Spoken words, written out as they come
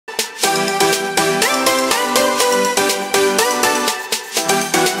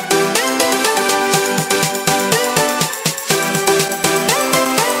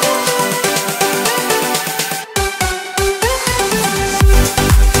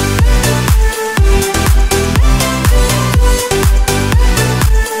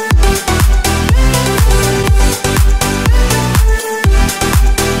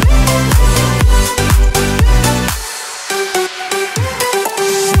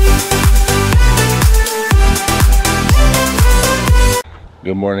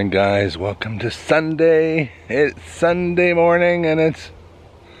Good morning, guys. Welcome to Sunday. It's Sunday morning and I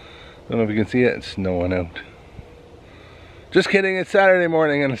don't know if you can see it, it's snowing out. Just kidding, it's Saturday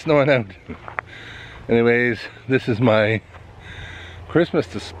morning and it's snowing out. Anyways, this is my Christmas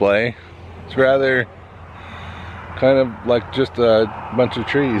display. It's rather kind of like just a bunch of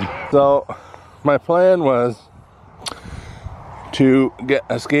trees. So my plan was to get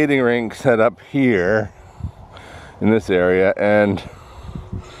a skating rink set up here in this area, and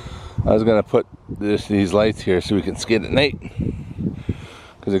I was gonna put these lights here so we can skate at night,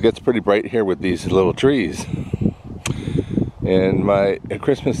 because it gets pretty bright here with these little trees. And my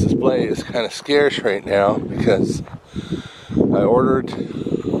Christmas display is kind of scarce right now because I ordered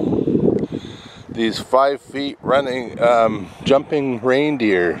these 5 feet running jumping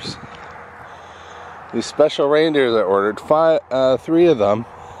reindeers. These special reindeers I ordered, 3 of them,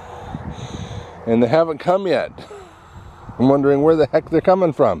 and they haven't come yet. I'm wondering where the heck they're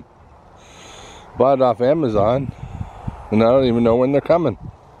coming from. Bought it off Amazon, and I don't even know when they're coming,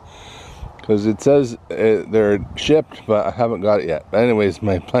 because it says they're shipped, but I haven't got it yet. But anyways,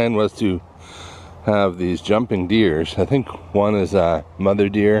 my plan was to have these jumping deers. I think one is a mother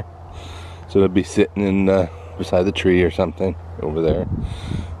deer, so it'll be sitting in beside the tree or something over there,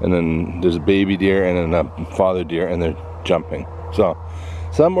 and then there's a baby deer and then a father deer, and they're jumping. So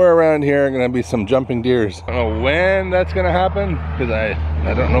somewhere around here are going to be some jumping deers. I don't know when that's going to happen, because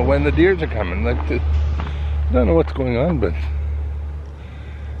I don't know when the deers are coming. I don't know what's going on, but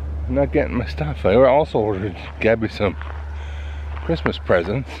I'm not getting my stuff. I also ordered Gabby some Christmas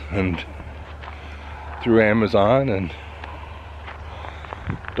presents and through Amazon, and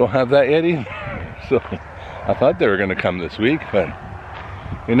don't have that yet either. So I thought they were going to come this week, but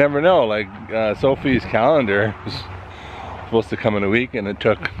you never know. Like Sophie's calendar was supposed to come in a week, and it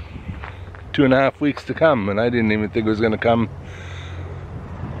took 2.5 weeks to come, and I didn't even think it was going to come.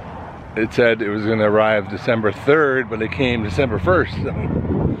 It said it was going to arrive December 3rd, but it came December 1st. So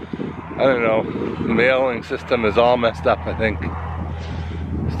I don't know. The mailing system is all messed up, I think,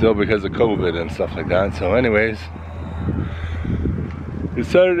 still because of COVID and stuff like that. So anyways, it's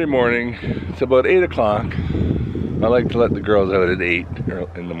Saturday morning. It's about 8 o'clock. I like to let the girls out at 8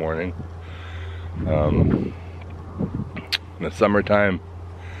 in the morning. In the summertime,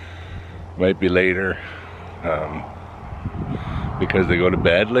 might be later, because they go to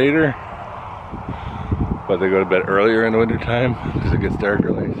bed later, but they go to bed earlier in the winter time because it gets dark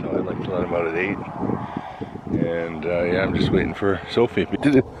early. So I like to let them out at 8. And yeah, I'm just waiting for Sophie to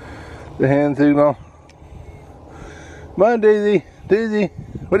do the hand signal. Come on, Daisy. Daisy,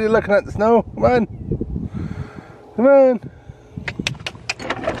 what are you looking at? The snow? Come on. Come on.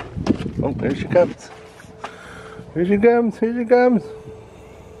 Oh, there she comes. Here she comes. Here she comes.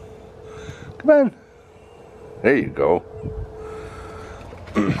 Come on. There you go.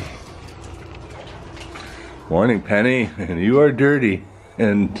 Morning, Penny. And you are dirty.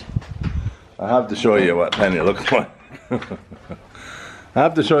 And I have to show you what Penny looks like. I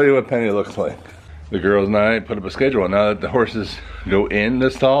have to show you what Penny looks like. The girls and I put up a schedule now that the horses go in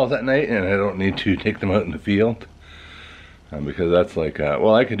the stalls at night, and I don't need to take them out in the field, because that's like,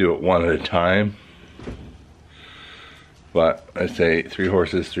 well, I could do it one at a time, but I say 3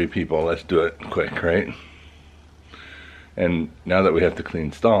 horses, 3 people, let's do it quick, right? And now that we have to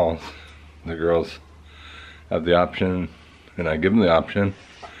clean stalls, the girls have the option, and I give them the option,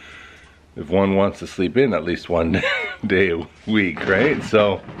 if one wants to sleep in at least one day a week, right?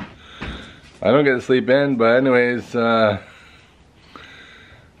 So I don't get to sleep in, but anyways,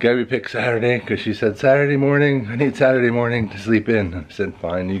 Gabby picked Saturday because she said Saturday morning, I need Saturday morning to sleep in. I said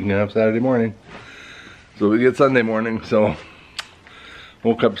fine, you can have Saturday morning. So we get Sunday morning. So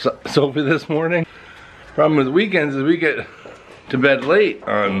woke up Sophie this morning. Problem with weekends is we get to bed late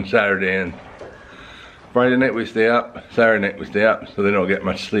on Saturday, and Friday night we stay up, Saturday night we stay up, so they don't get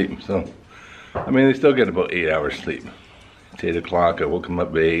much sleep. So I mean, they still get about 8 hours sleep. It's 8 o'clock, I woke them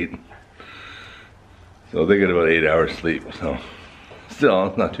up at 8. So they get about 8 hours sleep, so still,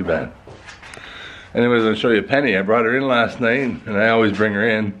 it's not too bad. Anyways, I'm gonna show you Penny. I brought her in last night, and I always bring her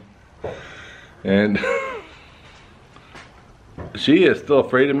in. And she is still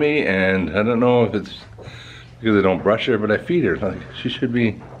afraid of me, and I don't know if it's because I don't brush her, but I feed her. Like, she should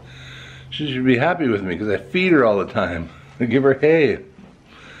be happy with me because I feed her all the time. I give her hay.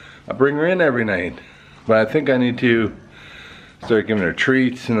 I bring her in every night. But I think I need to start giving her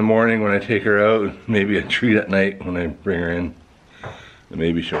treats in the morning when I take her out, maybe a treat at night when I bring her in. And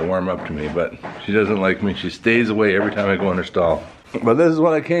maybe she'll warm up to me, but she doesn't like me. She stays away every time I go in her stall. But this is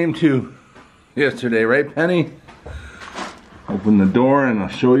what I came to yesterday, right, Penny? Open the door and I'll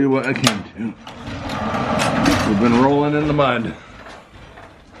show you what I came to. We've been rolling in the mud.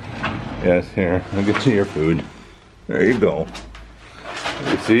 Yes, here, I'll get you your food. There you go.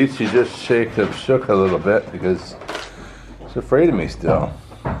 You see, she just shook a little bit because she's afraid of me still.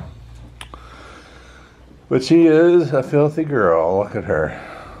 But she is a filthy girl. Look at her.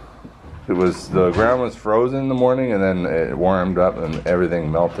 The ground was frozen in the morning, and then it warmed up and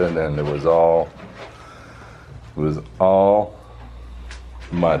everything melted, and it was all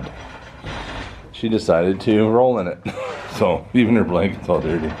mud. She decided to roll in it. So even her blanket's all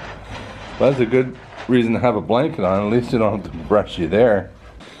dirty. But that's a good reason to have a blanket on. At least you don't have to brush you there.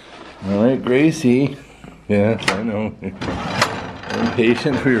 All right, Gracie. Yes, I know. You're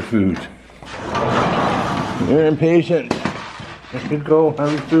impatient for your food. You're impatient. I could go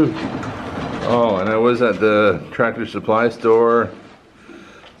have your food. Oh, and I was at the Tractor Supply store.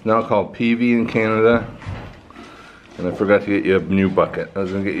 It's now called PV in Canada. And I forgot to get you a new bucket. I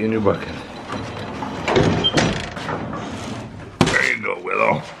was gonna get you a new bucket. There you go,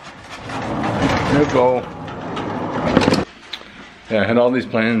 Willow. There you go. Yeah, I had all these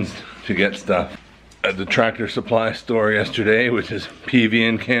plans to get stuff at the Tractor Supply store yesterday, which is PV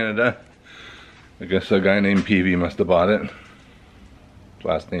in Canada. I guess a guy named PV must have bought it.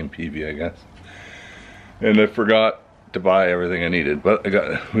 Last name PV, I guess. And I forgot to buy everything I needed, but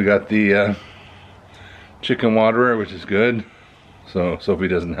we got the chicken waterer, which is good. So Sophie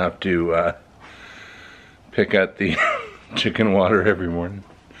doesn't have to pick at the chicken water every morning.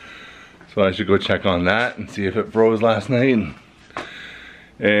 So I should go check on that and see if it froze last night.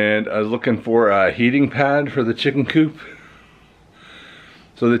 And I was looking for a heating pad for the chicken coop.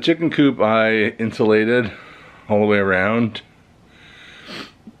 So the chicken coop I insulated all the way around.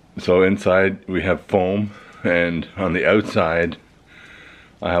 So inside we have foam, and on the outside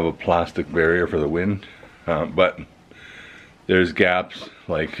I have a plastic barrier for the wind. But there's gaps,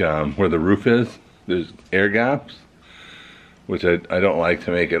 like where the roof is, there's air gaps, which I don't like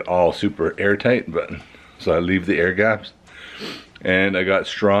to make it all super airtight, but so I leave the air gaps. And I got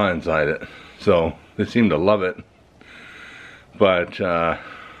straw inside it, so they seem to love it. But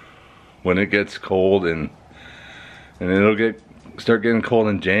when it gets cold and it'll start getting cold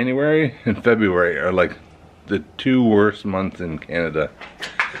in January and February are like the two worst months in Canada.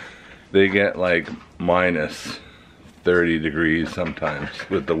 They get like minus 30 degrees sometimes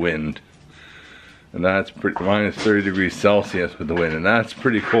with the wind, and that's minus 30 degrees Celsius with the wind, and that's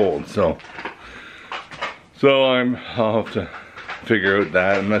pretty cold. So I'll have to figure out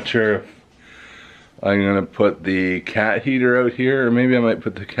that. I'm not sure if I'm gonna put the cat heater out here, or maybe I might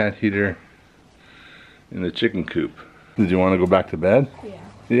put the cat heater in the chicken coop. Did you want to go back to bed? Yeah.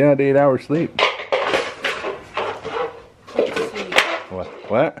 You had 8 hours sleep. But it's sweet.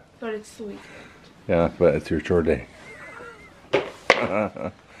 What? But it's sweet. Yeah, but it's your chore day.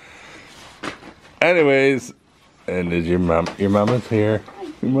 Anyways, and is your mama's here?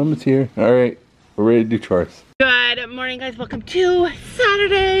 Your mama's here. All right, we're ready to do chores. Good morning, guys. Welcome to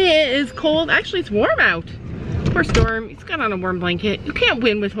Saturday. It is cold. Actually, it's warm out. Poor Storm. He's got on a warm blanket. You can't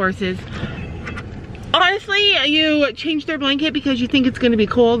win with horses. Honestly, you change their blanket because you think it's going to be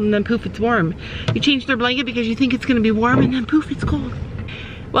cold, and then poof, it's warm. You change their blanket because you think it's going to be warm, and then poof, it's cold.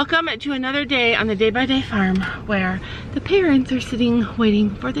 Welcome to another day on the Day by Day farm, where the parents are sitting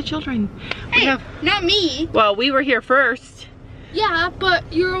waiting for the children. Hey, not me. Well, we were here first. Yeah, but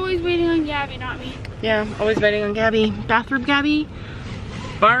you're always waiting on Gabby, not me. Yeah, always waiting on Gabby. Bathroom Gabby,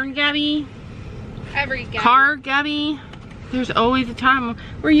 barn Gabby, Every Gabby. car Gabby. There's always a time.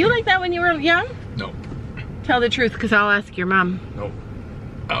 Were you like that when you were young? No. Tell the truth, because I'll ask your mom. Nope.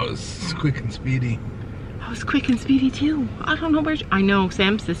 I was quick and speedy. I was quick and speedy too. I don't know where I know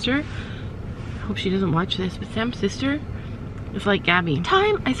Sam's sister. I hope she doesn't watch this, but Sam's sister is like Gabby.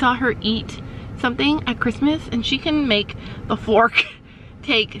 Time I saw her eat something at Christmas, and she can make the fork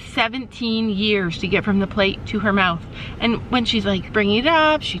take 17 years to get from the plate to her mouth. And when she's like bringing it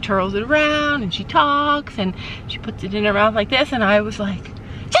up, she twirls it around and she talks and she puts it in her mouth like this, and I was like,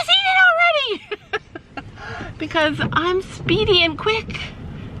 just eat it already! Because I'm speedy and quick.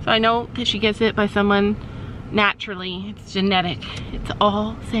 So I know that she gets it by someone naturally. It's genetic. It's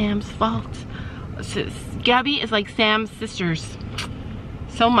all Sam's fault. Gabby is like Sam's sisters.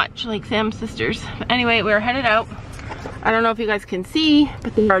 So much like Sam's sisters. Anyway, we're headed out. I don't know if you guys can see,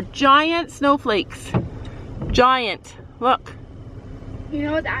 but there are giant snowflakes. Giant. Look. You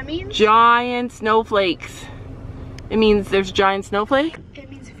know what that means? Giant snowflakes. It means there's a giant snowflake. It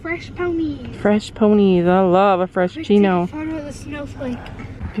means fresh ponies. Fresh ponies. I love a fresh chino. Take a photo of the snowflake.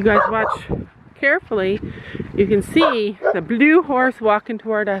 If you guys watch carefully, you can see the blue horse walking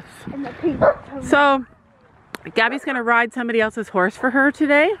toward us. And the pink pony. So, Gabby's gonna ride somebody else's horse for her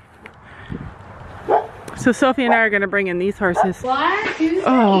today. So Sophie and I are gonna bring in these horses. What?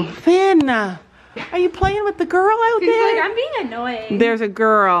 Oh, Finn, are you playing with the girl out there? Like, I'm being annoying. There's a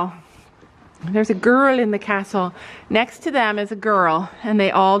girl. There's a girl in the castle. Next to them is a girl, and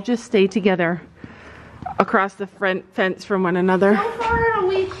they all just stay together across the front fence from one another. So far in a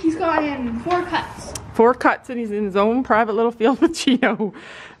week, he's gotten 4 cuts. 4 cuts, and he's in his own private little field with Chino.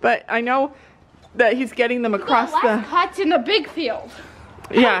 But I know that he's getting them across less cuts in the big field.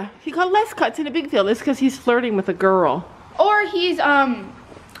 Yeah, he got less cuts in a big field. It's because he's flirting with a girl. Or he's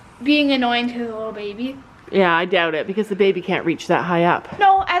being annoying to the little baby. Yeah, I doubt it, because the baby can't reach that high up.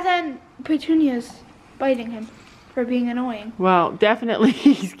 No, as in Petunia's biting him for being annoying. Well, definitely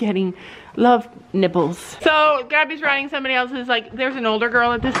he's getting love nibbles. So Gabby's riding somebody else's, like, there's an older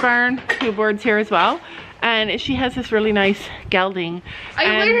girl at this barn who boards here as well. And she has this really nice gelding.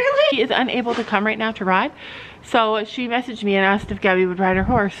 And she is unable to come right now to ride. So she messaged me and asked if Gabby would ride her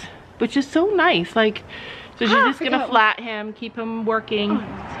horse, which is so nice. Like, so she's just gonna flat him, keep him working,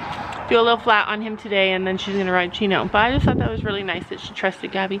 do a little flat on him today, and then she's gonna ride Chino. But I just thought that was really nice that she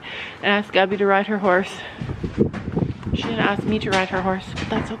trusted Gabby and asked Gabby to ride her horse. She didn't ask me to ride her horse, but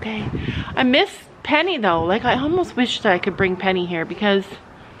that's okay. I miss Penny though. Like, I almost wish that I could bring Penny here, because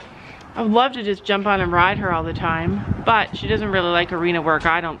I would love to just jump on and ride her all the time, but she doesn't really like arena work,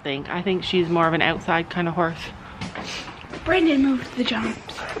 I don't think. I think she's more of an outside kind of horse. Brandon moved the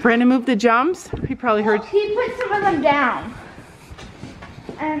jumps. Brandon moved the jumps? He probably heard. He put some of them down.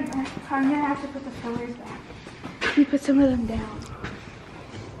 And I'm gonna have to put the fillers back. He put some of them down.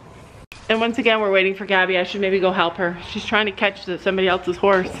 And once again, we're waiting for Gabby. I should maybe go help her. She's trying to catch somebody else's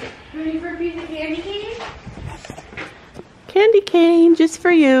horse. Ready for a piece of candy cane? Candy cane, just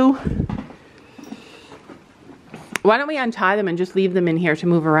for you. Why don't we untie them and just leave them in here to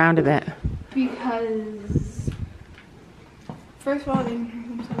move around a bit? Because, first of all, they can hear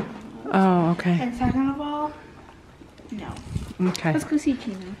themselves. Oh, okay. And second of all, no. Okay. Let's go see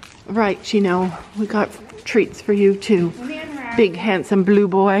Chino. Right, Chino. We got treats for you too. Big, handsome blue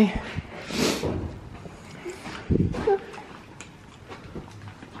boy.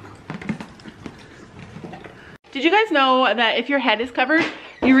 Did you guys know that if your head is covered,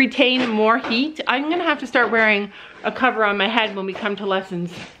 you retain more heat? I'm gonna have to start wearing a cover on my head when we come to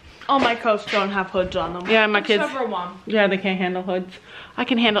lessons. All my coats don't have hoods on them. Yeah, my kids. Except for one. Yeah, they can't handle hoods. I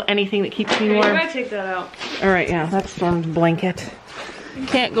can handle anything that keeps me warm. You gotta take that out. All right, yeah, that's Storm's blanket.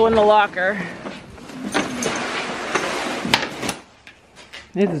 Can't go in the locker.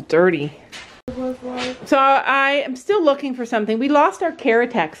 It's dirty. So I am still looking for something. We lost our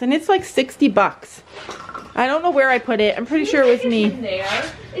Karatex, and it's like 60 bucks. I don't know where I put it. I'm pretty sure it was me.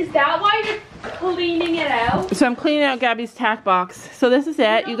 Is that why you're cleaning it out? So I'm cleaning out Gabby's tack box. So this is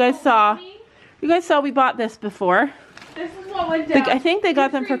it. You guys saw we bought this before. This is what went down. I think they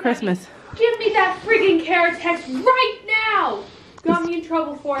got them for Christmas. Give me that friggin' Karatex right now! Got me in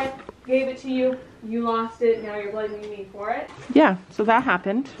trouble for it. Gave it to you. You lost it. Now you're blaming me for it. Yeah, so that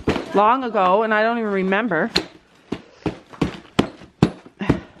happened long ago, and I don't even remember.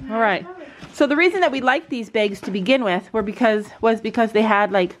 All right. So the reason that we liked these bags to begin with was because they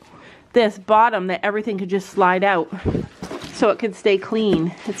had like this bottom that everything could just slide out, so it could stay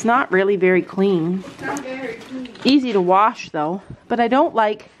clean. It's not really very clean. Not very clean. Easy to wash though, but I don't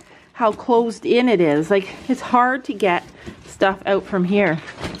like how closed in it is. Like, it's hard to get stuff out from here.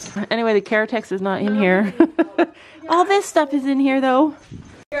 Anyway, the Karatex is not in here. All this stuff is in here though.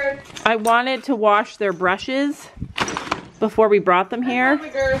 I wanted to wash their brushes before we brought them here.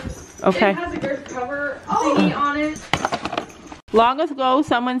 Okay. It has a girth cover thingy on it. Long ago,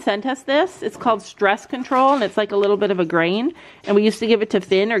 someone sent us this. It's called Stress Control, and it's like a little bit of a grain. And we used to give it to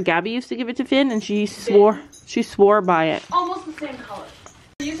Finn, or Gabby used to give it to Finn, and she swore by it. Almost the same color.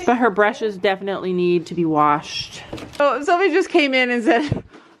 But her brushes definitely need to be washed. So somebody just came in and said,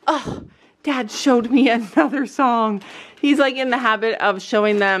 "Oh, Dad showed me another song." He's like in the habit of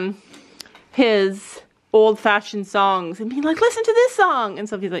showing them his old-fashioned songs and being like, "Listen to this song." And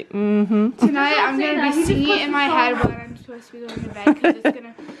Sophie's like, "Mm-hmm." Tonight I'm gonna be singing it in my head when I'm supposed to be going to bed, because it's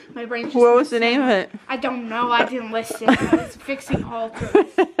gonna, my brain just. What was the name of it? I don't know. I didn't listen. I was fixing halters.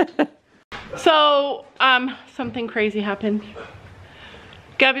 So, something crazy happened.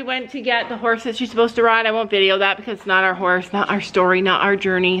 Gabby went to get the horse that she's supposed to ride. I won't video that because it's not our horse, not our story, not our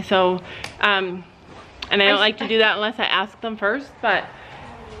journey. So, and I don't like to do that unless I ask them first. But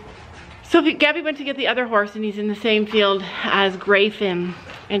so Gabby went to get the other horse, and he's in the same field as Grayfin.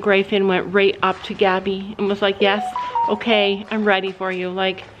 And Grayfin went right up to Gabby and was like, "Yes, okay, I'm ready for you."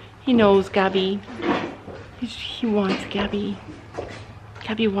 Like, he knows Gabby. He wants Gabby.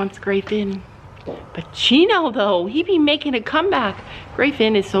 Gabby wants Grayfin. But Chino though, he be making a comeback.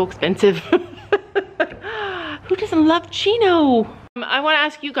 Grayfin is so expensive. Who doesn't love Chino? I want to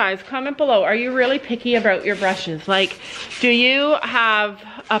ask you guys, comment below, are you really picky about your brushes? Like, do you have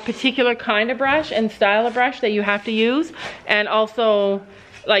a particular kind of brush and style of brush that you have to use? And also,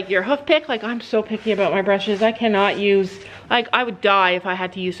 like your hoof pick, like I'm so picky about my brushes. I cannot use, like I would die if I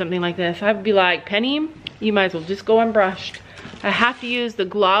had to use something like this. I would be like, Penny, you might as well just go unbrushed. I have to use the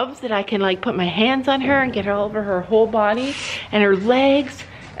gloves that I can like put my hands on her and get her over her whole body and her legs.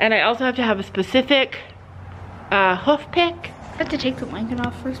 And I also have to have a specific hoof pick. I have to take the blanket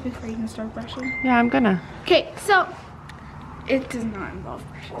off first before you can start brushing. Yeah, I'm gonna. Okay, so it does not involve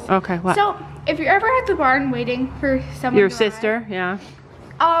brushes. Okay, what? So if you're ever at the barn waiting for someone Your to sister, yeah.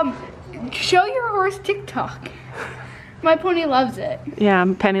 arrive, show your horse TikTok. My pony loves it. Yeah,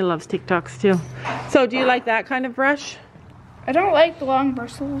 Penny loves TikToks too. So do you like that kind of brush? I don't like the long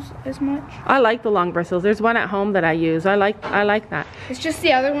bristles as much. I like the long bristles. There's one at home that I use. I like that. It's just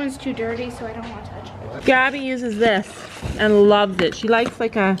the other one's too dirty, so I don't want to touch it. Gabby uses this and loves it. She likes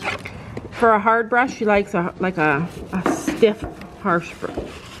like for a hard brush, she likes a stiff,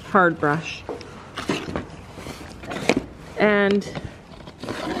 hard brush. And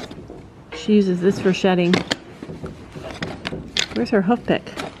she uses this for shedding. Where's her hoof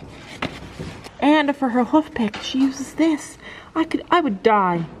pick? And for her hoof pick, she uses this. I would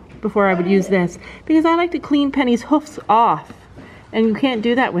die before I would use this because I like to clean Penny's hoofs off. And you can't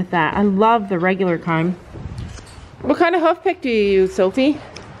do that with that. I love the regular kind. What kind of hoof pick do you use, Sophie?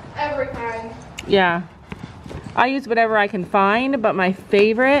 Every kind. Yeah. I use whatever I can find, but my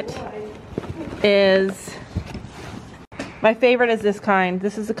favorite is this kind.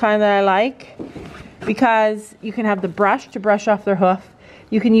 This is the kind that I like because you can have the brush to brush off their hoof.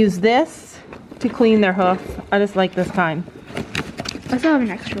 You can use this to clean their hoof. I just like this kind. I still have an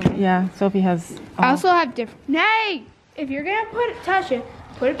extra one. Yeah, Sophie has. I also have different. Nay! If you're gonna touch it,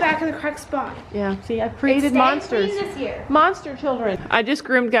 put it back in the correct spot. Yeah, see, I've created monsters. This year. Monster children. I just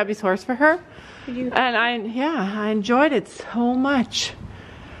groomed Gabby's horse for her. And I enjoyed it so much.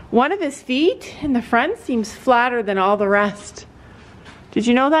 One of his feet in the front seems flatter than all the rest. Did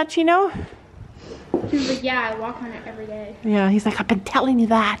you know that, Chino? He was like, yeah, I walk on it every day. Yeah, he's like, I've been telling you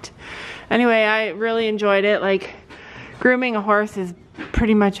that. Anyway, I really enjoyed it. Like, grooming a horse is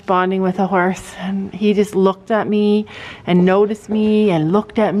pretty much bonding with a horse, and he just looked at me and noticed me and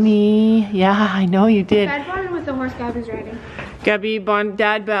looked at me. Yeah, I know you did. Dad bonded with the horse Gabby's riding.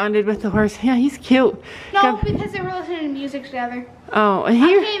 Dad bonded with the horse. Yeah, he's cute. No, because they were listening to music together. Oh, and I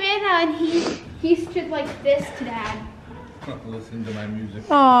came in and he stood like this to Dad. Listen to my music.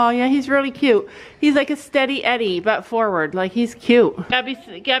 Oh, yeah, he's really cute. He's like a steady Eddie, but forward. Like, he's cute. Gabby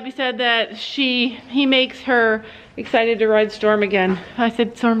said that he makes her excited to ride Storm again. I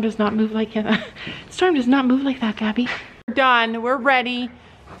said, Storm does not move like that. Storm does not move like that, Gabby. We're done. We're ready.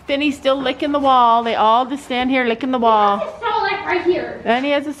 Finney's still licking the wall. They all just stand here licking the wall. There's a salt lick right here. And he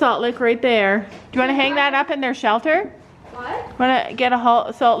has a salt lick right there. Do you want to hang that up in their shelter? What? Want to get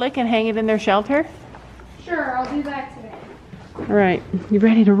a salt lick and hang it in their shelter? Sure, I'll do that today. All right, you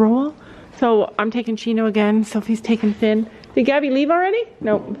ready to roll? So I'm taking Chino again. Sophie's taking Finn. Did Gabby leave already?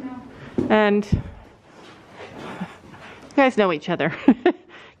 Nope. No. And you guys know each other.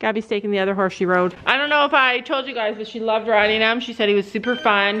 Gabby's taking the other horse she rode. I don't know if I told you guys, but she loved riding him. She said he was super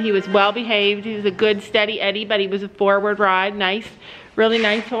fun. He was well behaved. He was a good, steady Eddie, but he was a forward ride. Nice, really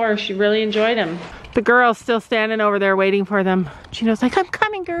nice horse. She really enjoyed him. The girl's still standing over there waiting for them. Chino's like, I'm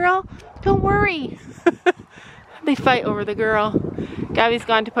coming, girl. Don't worry. They fight over the girl. Gabby's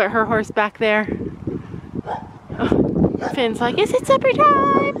gone to put her horse back there. Oh, Finn's like, is it supper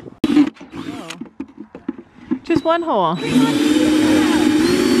time? Oh. Just one hole. Mom,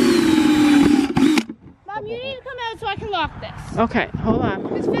 you need to come out so I can lock this. Okay, hold on.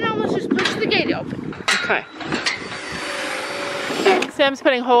 Because Finn almost just pushed the gate open. Okay. Sam's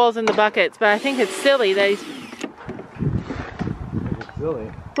putting holes in the buckets, but I think it's silly that he's... It's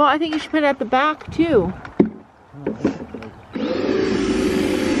silly. Well, I think you should put it at the back too.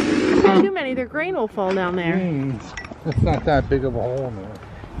 Too many, their grain will fall down there. It's not that big of a hole in there.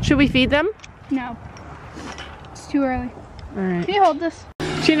 Should we feed them? No. It's too early. All right. Can you hold this?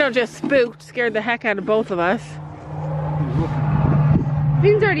 Chino just spooked, scared the heck out of both of us.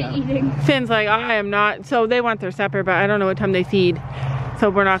 Finn's already eating. Finn's like, I am not. So they want their supper, but I don't know what time they feed. So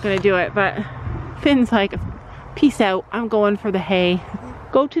we're not going to do it. But Finn's like, peace out. I'm going for the hay.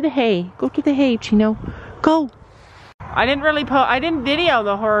 Go to the hay. Go to the hay, Chino. Go. I didn't video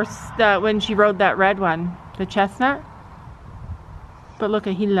the horse when she rode that red one, the chestnut. But look,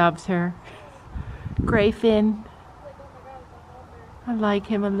 he loves her. Gray Finn. I like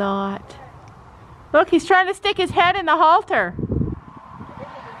him a lot. Look, he's trying to stick his head in the halter.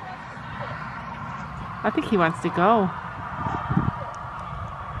 I think he wants to go.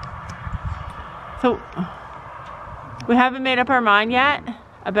 So, we haven't made up our mind yet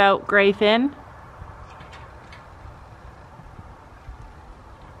about Gray Finn.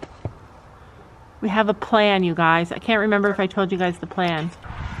 We have a plan, you guys. I can't remember if I told you guys the plan.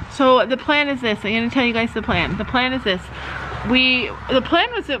 So the plan is this. I'm gonna tell you guys the plan. The plan is this. The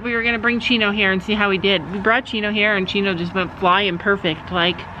plan was that we were gonna bring Chino here and see how he did. We brought Chino here and Chino just went flying perfect.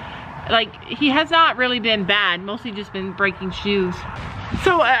 Like he has not really been bad, mostly just been breaking shoes.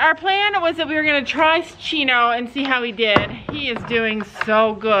 So our plan was that we were gonna try Chino and see how he did. He is doing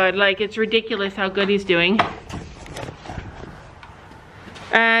so good. Like, it's ridiculous how good he's doing.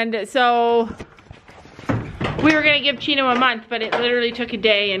 And so we were gonna give Chino a month, but it literally took a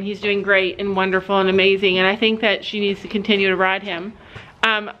day and he's doing great and wonderful and amazing. And I think that she needs to continue to ride him.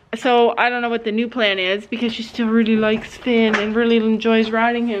 So I don't know what the new plan is because she still really likes Finn and really enjoys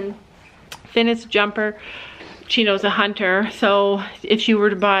riding him. Finn is a jumper, Chino's a hunter. So if she were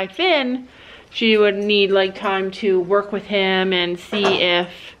to buy Finn, she would need like time to work with him and see if,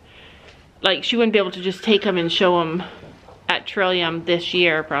 like, she wouldn't be able to just take him and show him at Trillium this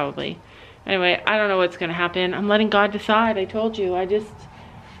year probably. Anyway, I don't know what's gonna happen. I'm letting God decide. I told you. I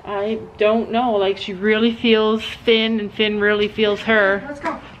don't know. Like, she really feels Finn and Finn really feels her. Let's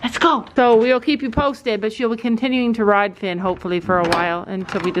go. Let's go. So we'll keep you posted, but she'll be continuing to ride Finn hopefully for a while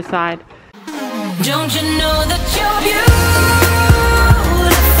until we decide. Don't you know that you're beautiful?